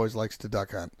one of my boys likes to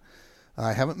duck hunt.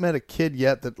 I haven't met a kid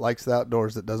yet that likes the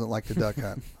outdoors that doesn't like to duck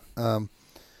hunt.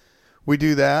 We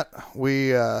do that.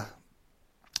 We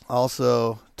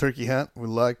also turkey hunt. We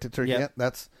like to turkey hunt.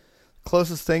 That's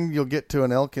closest thing you'll get to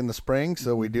an elk in the spring,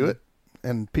 so we do it.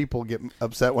 And people get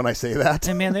upset when I say that.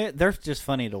 And man, they're just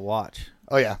funny to watch.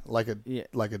 Oh yeah, like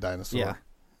a dinosaur. Yeah.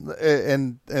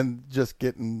 And just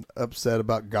getting upset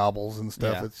about gobbles and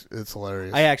stuff. Yeah. It's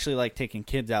hilarious. I actually like taking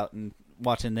kids out and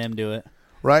watching them do it.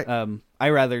 Right. I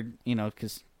rather,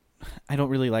 because I don't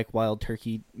really like wild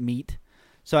turkey meat.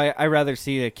 So I rather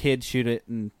see a kid shoot it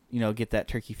and, get that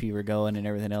turkey fever going and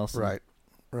everything else. Right.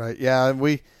 Right. Yeah. And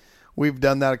we've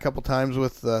done that a couple times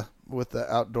with the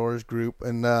outdoors group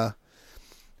and,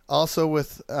 also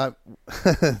with,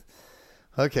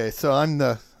 okay. So I'm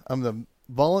the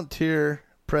volunteer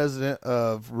president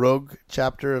of Rogue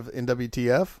chapter of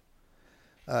NWTF.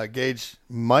 Gage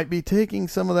might be taking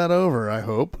some of that over, I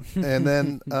hope. And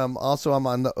then also I'm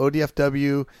on the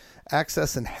ODFW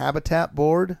Access and Habitat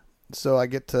Board, so I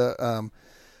get to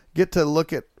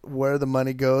look at where the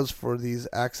money goes for these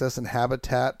access and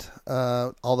habitat,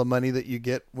 all the money that you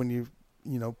get when you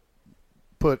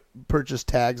purchase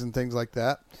tags and things like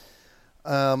that.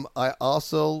 I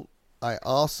also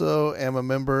am a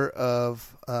member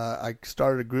of, I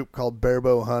started a group called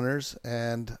Barebow Hunters,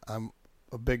 and I'm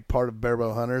a big part of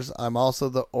Barebow Hunters. I'm also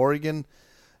the Oregon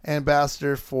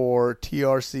ambassador for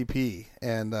TRCP,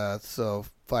 and so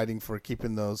fighting for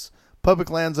keeping those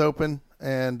public lands open,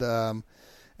 and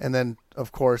then,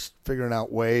 of course, figuring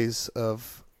out ways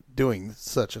of doing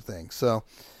such a thing. So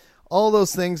all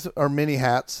those things are many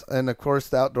hats, and, of course,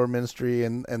 the outdoor ministry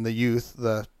and the youth,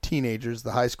 the teenagers,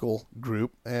 the high school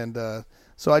group, and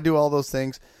so I do all those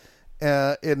things,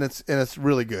 and it's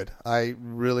really good. I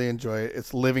really enjoy it.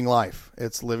 It's living life.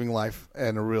 It's living life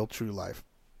and a real true life.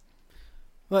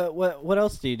 What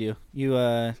else do you do?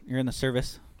 You're in the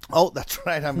service. Oh, that's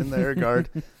right. I'm in the Air Guard.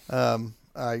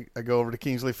 I go over to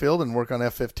Kingsley Field and work on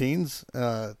F-15s.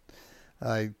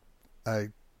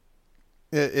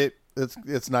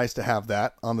 It's nice to have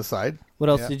that on the side. What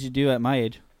else did you do at my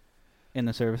age in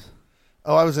the service?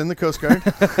 Oh, I was in the Coast Guard.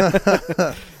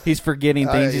 He's forgetting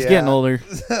things. He's getting older.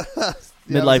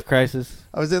 Midlife crisis.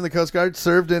 I was in the Coast Guard,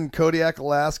 served in Kodiak,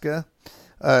 Alaska.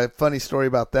 Funny story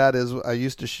about that is I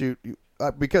used to shoot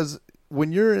because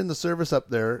when you're in the service up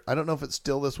there, I don't know if it's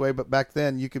still this way, but back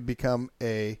then you could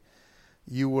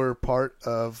you were part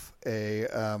of a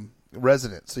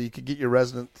resident. So you could get your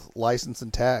resident license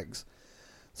and tags.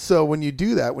 So when you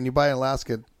do that, when you buy an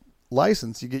Alaska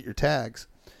license, you get your tags.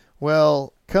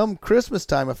 Well, come Christmas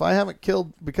time, if I haven't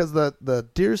killed, because the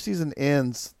deer season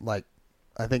ends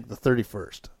I think the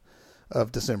 31st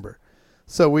of December.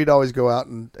 So we'd always go out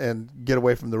and get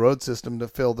away from the road system to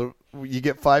fill you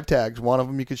get 5 tags. One of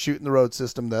them you could shoot in the road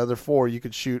system. The other 4 you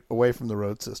could shoot away from the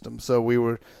road system. So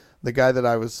the guy that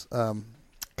I was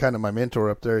kind of my mentor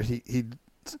up there, he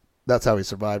that's how he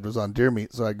survived, was on deer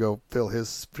meat. So I'd go fill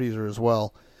his freezer as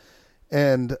well.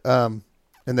 And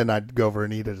then I'd go over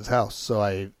and eat at his house. So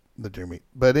I ate the deer meat.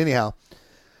 But anyhow,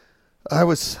 I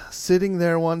was sitting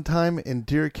there one time in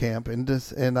deer camp, and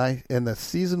the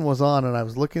season was on, and I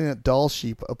was looking at doll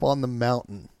sheep up on the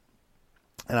mountain,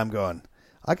 and I'm going,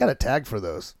 I got a tag for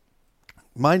those.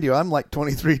 Mind you, I'm like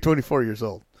 23, 24 years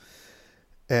old,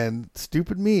 and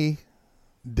stupid me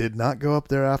did not go up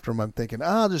there after him. I'm thinking,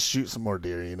 I'll just shoot some more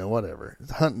deer, whatever.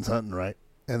 Hunting's hunting, right?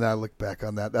 And I look back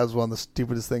on that. That was one of the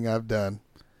stupidest thing I've done.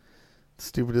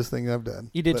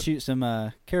 You did shoot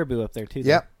some caribou up there too.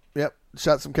 Yep.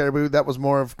 Shot some caribou. That was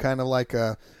more of kind of like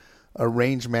a a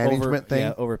range management thing.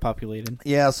 Yeah, overpopulated.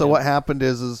 Yeah, so what happened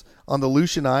is on the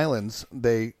Aleutian Islands,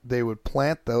 they would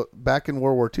plant back in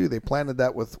World War II, they planted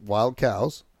that with wild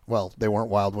cows. Well, they weren't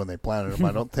wild when they planted them,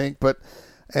 I don't think,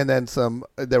 and then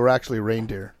they were actually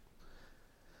reindeer.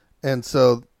 And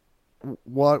so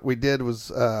what we did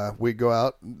was we go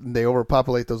out, and they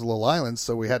overpopulate those little islands,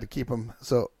 so we had to keep them.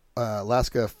 So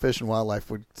Alaska Fish and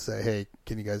Wildlife would say, hey,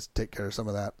 can you guys take care of some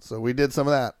of that? So we did some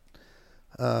of that.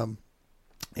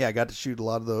 I got to shoot a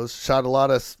lot of those. Shot a lot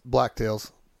of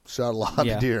blacktails. Shot a lot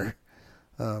of deer.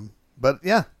 But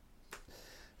yeah.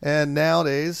 And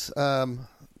nowadays, I'm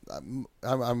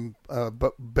a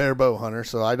bear bow hunter,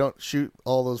 so I don't shoot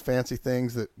all those fancy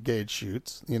things that Gage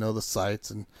shoots, the sights,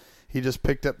 and he just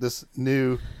picked up this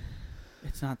new...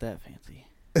 It's not that fancy.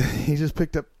 He just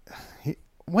picked up...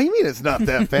 What do you mean it's not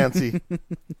that fancy?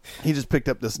 He just picked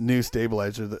up this new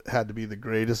stabilizer that had to be the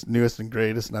newest and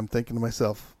greatest, and I'm thinking to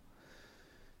myself,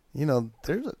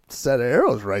 there's a set of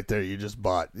arrows right there you just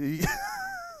bought.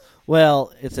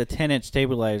 Well, it's a 10-inch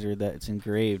stabilizer that's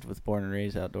engraved with Born and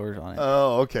Raised Outdoors on it.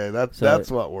 Oh, okay. That's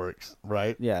what works,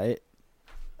 right? Yeah.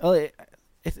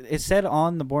 It said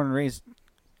on the Born and Raised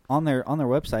on their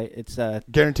website. It's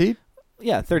guaranteed.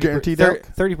 Yeah,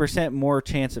 30% more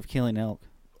chance of killing elk.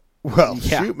 Well,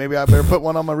 shoot, maybe I better put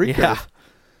one on my recurve.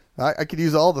 Yeah. I could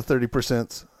use all the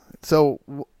 30%. So,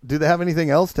 do they have anything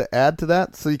else to add to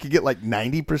that? So you could get like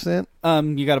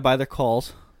 90%? You got to buy their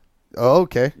calls. Oh,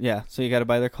 okay. Yeah, so you got to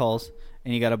buy their calls,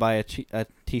 and you got to buy a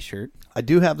T-shirt. I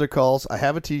do have their calls. I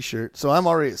have a T-shirt, so I'm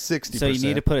already at 60%. So you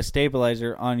need to put a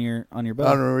stabilizer on your bow.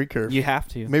 On a recurve. You have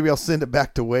to. Maybe I'll send it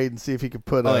back to Wade and see if he could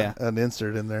put an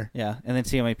insert in there. Yeah, and then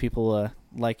see how many people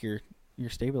like your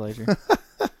stabilizer.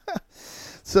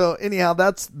 So anyhow,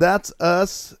 that's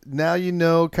us. Now you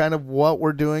know kind of what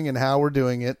we're doing and how we're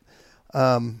doing it.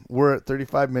 We're at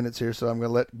 35 minutes here, so I'm going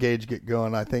to let Gage get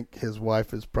going. I think his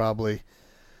wife is probably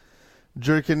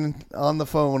jerking on the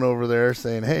phone over there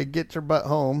saying, hey, get your butt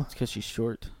home. It's because she's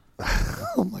short.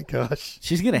 Oh, my gosh.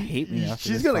 She's going to hate me after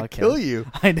She's going to kill you.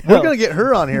 I know. We're going to get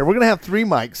her on here. We're going to have 3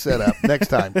 mics set up next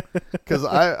time because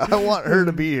I want her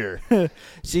to be here.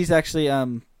 She's actually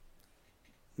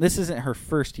this isn't her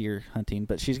first year hunting,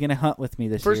 but she's going to hunt with me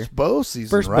this year. First bow season,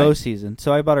 First bow season.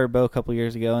 So I bought her a bow a couple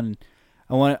years ago, and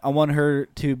I want her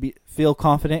to feel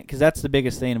confident, because that's the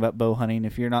biggest thing about bow hunting.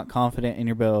 If you're not confident in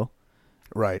your bow,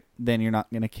 right, then you're not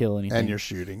going to kill anything. And you're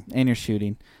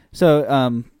shooting.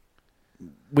 So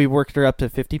we worked her up to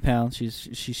 50 pounds. She's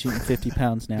shooting 50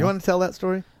 pounds now. You want to tell that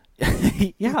story?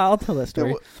 Yeah, I'll tell that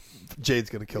story. Jade's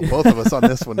going to kill both of us on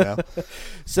this one now.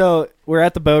 So we're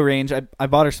at the bow range. I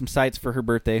bought her some sights for her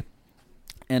birthday,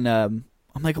 and I'm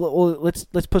like, well, let's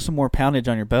put some more poundage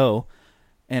on your bow,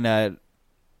 and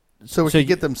so we can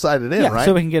get them sighted in, right?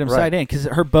 So we can get them sighted in, because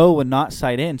her bow would not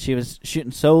sight in. She was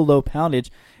shooting so low poundage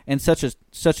and such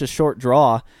a short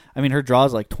draw. I mean, her draw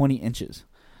is like 20 inches.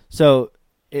 So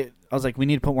I was like, we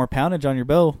need to put more poundage on your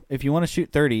bow. If you want to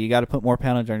shoot 30, you got to put more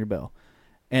poundage on your bow.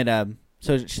 And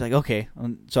so she's like, okay.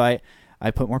 So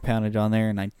I put more poundage on there,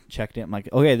 and I checked it. I'm like,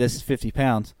 okay, this is 50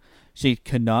 pounds. She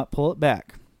could not pull it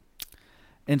back.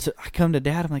 And so I come to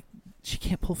Dad. I'm like, she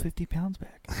can't pull 50 pounds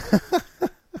back.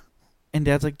 And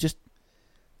Dad's like, just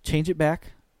change it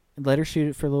back and let her shoot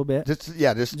it for a little bit. Just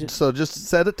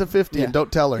set it to 50 and don't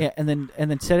tell her. Yeah, and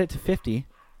then set it to 50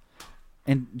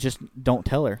 and just don't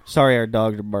tell her. Sorry, our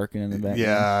dogs are barking in the background.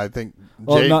 Yeah, I think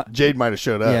Jade might have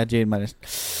showed up. Yeah, Jade might have.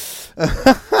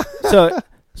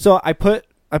 So I put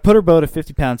her bow to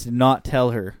 50 pounds, did not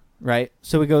tell her, right?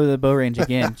 So we go to the bow range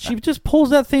again. She just pulls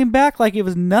that thing back like it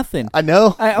was nothing. I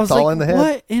know. I was all like, in the head.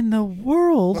 What in the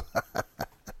world?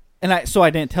 And I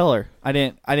didn't tell her. I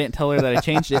didn't tell her that I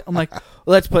changed it. I'm like,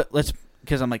 well,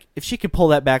 because I'm like, if she could pull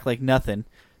that back like nothing,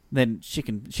 then she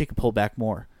can pull back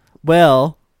more.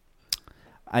 Well,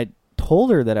 I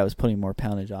told her that I was putting more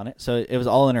poundage on it, so it was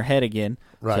all in her head again.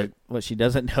 Right. So what she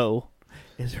doesn't know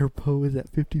is her bow is at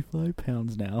 55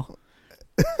 pounds now.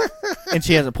 And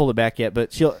she hasn't pulled it back yet,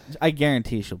 but I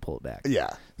guarantee she'll pull it back.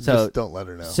 Yeah. So just don't let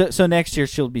her know. So next year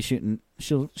she'll be shooting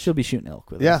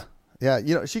elk with us.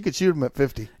 Yeah, she could shoot them at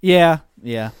 50. Yeah.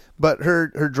 But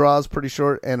her draw is pretty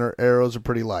short and her arrows are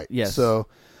pretty light. Yes. So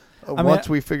once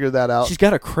we figure that out. She's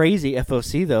got a crazy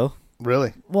FOC, though.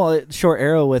 Really? Well, short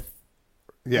arrow with...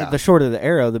 Yeah. The shorter the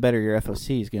arrow, the better your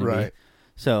FOC is going to be.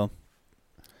 So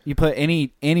you put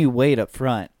any weight up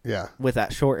front with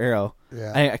that short arrow.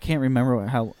 Yeah. I can't remember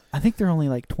how... I think they're only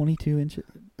like 22 inches.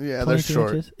 Yeah, they're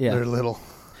short. Inches. Yeah. They're little.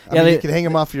 I mean, you can hang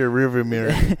them off your rearview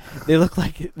mirror. They look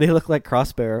like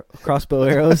crossbow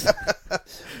arrows.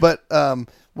 But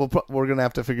we're gonna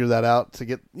have to figure that out to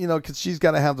get, because she's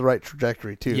got to have the right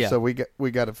trajectory too. Yeah. So we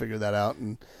got to figure that out,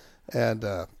 and And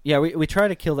yeah, we try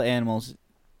to kill the animals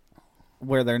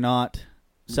where they're not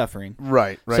suffering.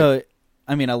 Right. So,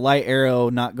 I mean, a light arrow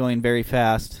not going very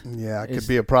fast. Yeah, it could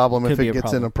be a problem if it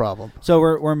gets in a problem. So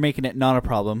we're making it not a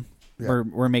problem. Yeah.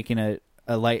 We're making a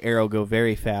light arrow go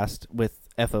very fast with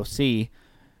FOC.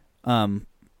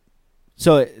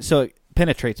 So it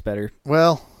penetrates better.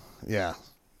 Well, yeah.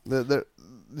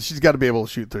 She's got to be able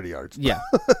to shoot 30 yards. Yeah.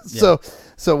 So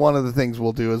one of the things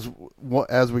we'll do is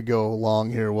as we go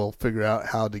along here, we'll figure out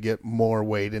how to get more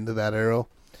weight into that arrow.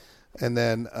 And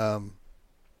then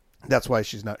that's why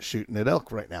she's not shooting at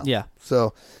elk right now. Yeah.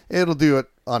 So it'll do it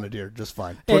on a deer just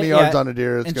fine. 20 yards on a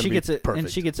deer, it's going to be perfect. And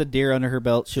she gets a deer under her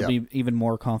belt. She'll be even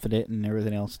more confident and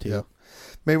everything else, too. Yeah.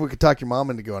 Maybe we could talk your mom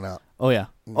into going out. Oh, yeah.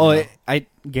 I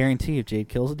guarantee if Jade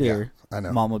kills a deer, I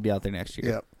know. Mom will be out there next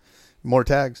year. Yep. More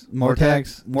tags. More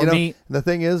tags. More meat. The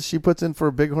thing is, she puts in for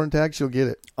a bighorn tag, she'll get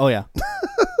it. Oh, yeah.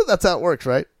 That's how it works,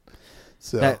 right?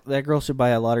 So that girl should buy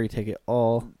a lottery ticket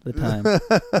all the time.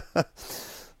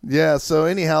 Yeah, so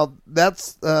anyhow,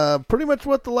 that's pretty much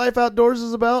what the Life Outdoors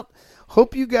is about.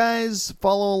 Hope you guys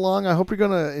follow along. I hope you're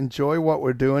going to enjoy what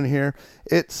we're doing here.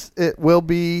 It will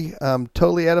be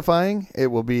totally edifying. It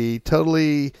will be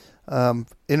totally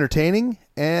entertaining,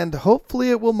 and hopefully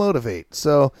it will motivate.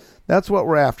 So that's what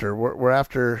we're after. We're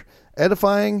after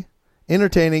edifying,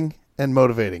 entertaining, and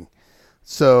motivating.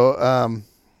 So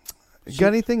got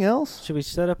anything else? Should we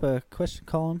set up a question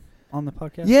column on the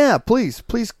podcast? Yeah, please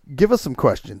give us some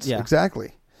questions. Yeah.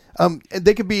 Exactly.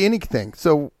 They could be anything.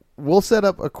 So we'll set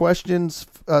up a questions,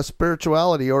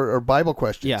 spirituality or Bible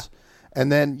questions. Yeah.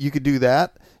 And then you could do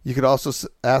that. You could also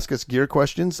ask us gear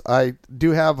questions. I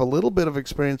do have a little bit of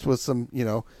experience with some,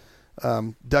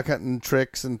 duck hunting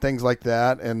tricks and things like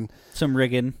that. And some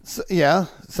rigging.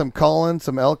 Some calling,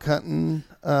 some elk hunting,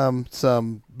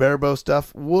 some bear bow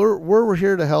stuff. We're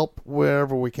here to help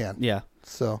wherever we can. Yeah.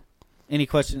 So. Any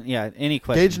question? Yeah, any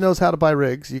question. Gage knows how to buy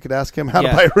rigs. You could ask him how to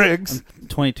buy rigs. I'm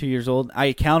 22 years old.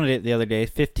 I counted it the other day.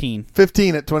 15.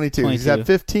 15 at 22. He's had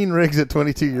 15 rigs at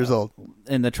 22 years old.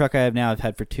 And the truck I have now I've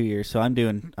had for 2 years, so I'm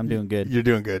doing good. You're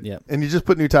doing good. Yeah. And you just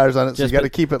put new tires on it, so you got to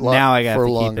keep it now I got for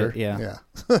to longer. Keep it,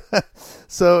 yeah.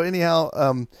 So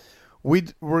anyhow,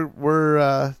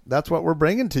 we're that's what we're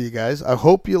bringing to you guys. I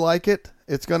hope you like it.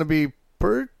 It's going to be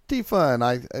pretty fun.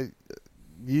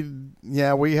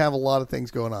 We have a lot of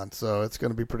things going on, so it's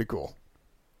going to be pretty cool.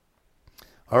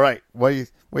 All right, what do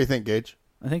you think, Gage?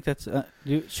 I think that's.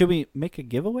 Should we make a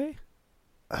giveaway?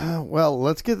 Well,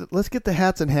 let's get the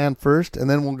hats in hand first, and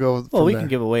then we'll go. Well, we can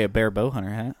give away a bear bow hunter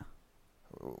hat.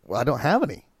 Well, I don't have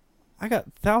any. I got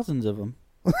thousands of them.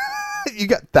 You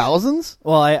got thousands?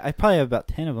 Well, I probably have about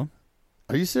 10 of them.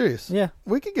 Are you serious? Yeah.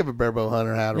 We could give a bear bow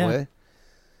hunter hat away.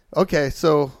 Okay,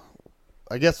 so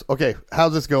I guess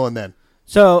how's this going then?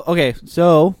 So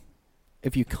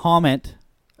if you comment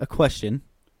a question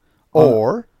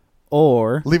or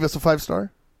leave us a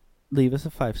 5-star, leave us a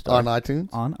 5-star on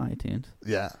iTunes.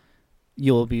 Yeah.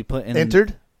 You'll be put in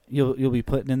entered. You'll be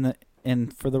put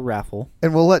in for the raffle.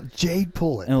 And we'll let Jade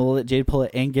pull it.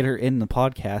 And get her in the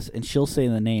podcast, and she'll say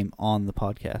the name on the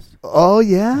podcast. Oh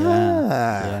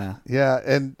yeah.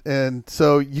 And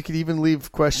so you can even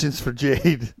leave questions for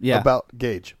Jade about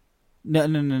Gage.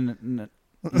 No.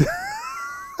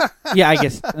 Yeah, I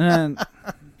guess I'm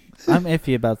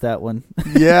iffy about that one.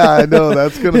 Yeah, I know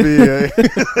that's going to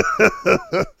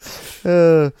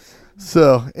be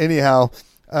so anyhow,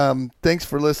 thanks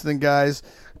for listening, guys.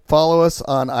 Follow us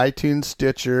on iTunes,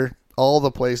 Stitcher, all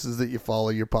the places that you follow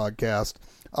your podcast.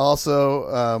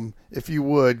 Also, if you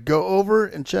would, go over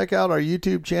and check out our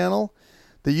YouTube channel.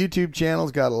 The YouTube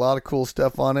channel's got a lot of cool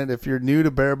stuff on it. If you're new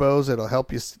to bear bows, it'll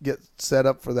help you get set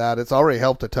up for that. It's already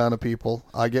helped a ton of people.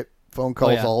 I get phone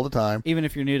calls all the time. Even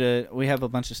if you're new to, we have a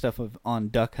bunch of stuff on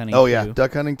duck hunting. Oh, yeah,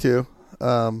 duck hunting too.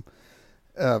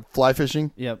 Fly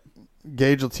fishing. Yep.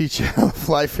 Gage will teach you how to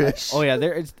fly fish. Oh, yeah,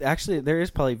 there is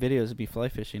probably videos of me fly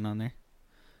fishing on there.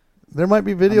 There might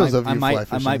be videos of you fly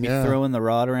fishing. I might be throwing the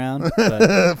rod around.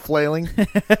 But. Flailing.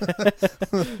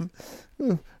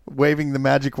 Waving the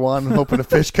magic wand and hoping a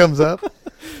fish comes up.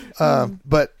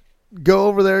 But go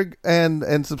over there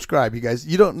and subscribe, you guys.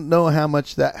 You don't know how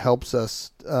much that helps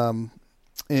us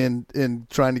in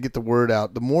trying to get the word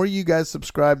out. The more you guys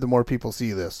subscribe, the more people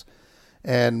see this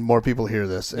and more people hear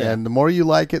this. Yeah. And the more you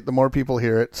like it, the more people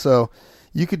hear it. So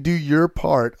you could do your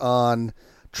part on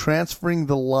transferring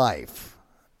the life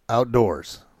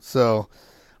outdoors. So,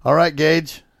 all right,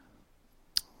 Gage.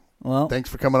 Well, thanks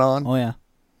for coming on. Oh, yeah.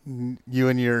 You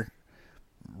and your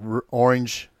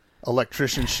orange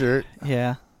electrician shirt.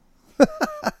 Yeah.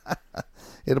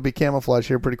 It'll be camouflage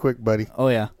here pretty quick, buddy. Oh,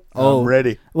 yeah. I'm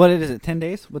ready. What is it? 10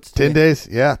 days? What's 10 days?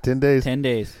 Yeah, 10 days. 10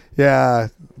 days. Yeah,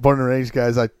 born and raised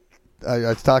guys. I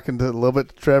was talking to a little bit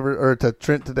to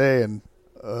Trent today, and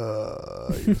he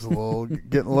was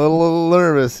getting a little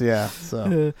nervous. Yeah.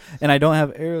 So. And I don't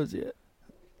have arrows yet.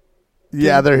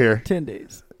 Yeah, they're here. 10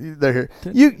 days. They're here.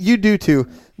 You do too.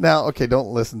 Now, okay,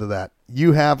 don't listen to that.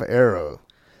 You have arrow.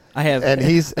 I have, and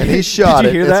he's shot.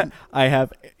 Did you hear that?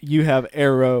 You have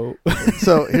arrow.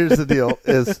 So here's the deal: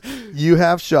 is you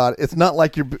have shot. It's not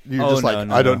like you're just like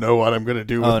I don't know what I'm going to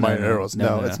do with my arrows.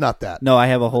 No, it's not that. No, I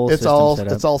have a whole. It's all set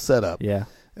up. It's all set up. Yeah.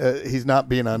 He's not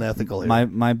being unethical here.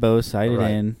 My bow sighted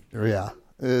in. Yeah.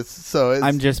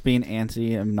 I'm just being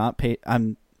antsy. I'm not paid.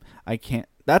 I can't.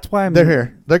 That's why I'm. They're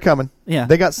here. They're coming. Yeah.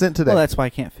 They got sent today. Well, that's why I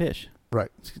can't fish.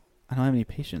 Right. I don't have any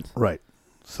patience. Right.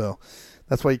 So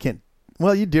that's why you can't.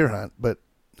 Well, you deer hunt, but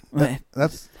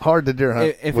that's hard to deer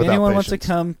hunt. If anyone wants to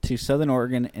come to Southern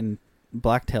Oregon and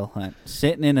blacktail hunt,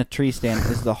 sitting in a tree stand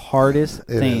is the hardest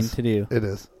thing to do. It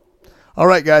is. All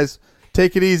right, guys,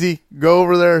 take it easy. Go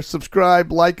over there,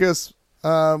 subscribe, like us.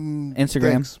 Instagram.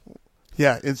 Thanks.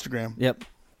 Yeah, Instagram. Yep.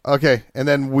 Okay, and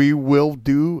then we will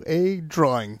do a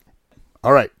drawing.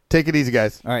 All right, take it easy,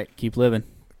 guys. All right, keep living.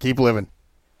 Keep living.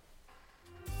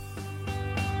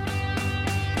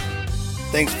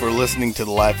 Thanks for listening to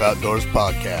the Life Outdoorz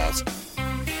Podcast.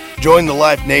 Join the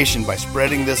Life Nation by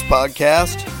spreading this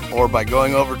podcast, or by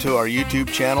going over to our YouTube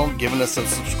channel, giving us a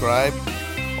subscribe,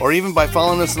 or even by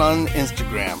following us on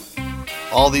Instagram.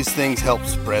 All these things help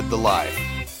spread the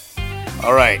life.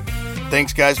 All right.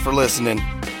 Thanks, guys, for listening.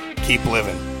 Keep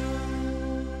living.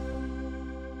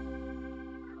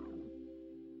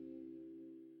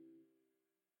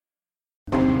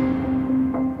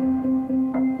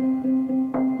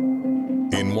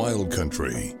 In wild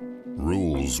country,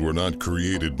 rules were not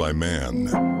created by man.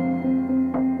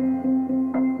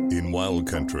 In wild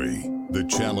country, the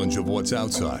challenge of what's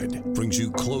outside brings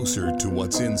you closer to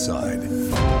what's inside.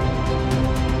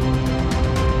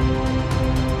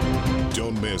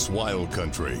 Don't miss Wild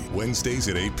Country, Wednesdays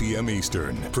at 8 p.m.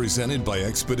 Eastern, presented by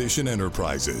Expedition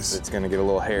Enterprises. It's going to get a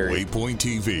little hairy. Waypoint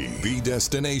TV, the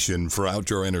destination for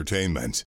outdoor entertainment.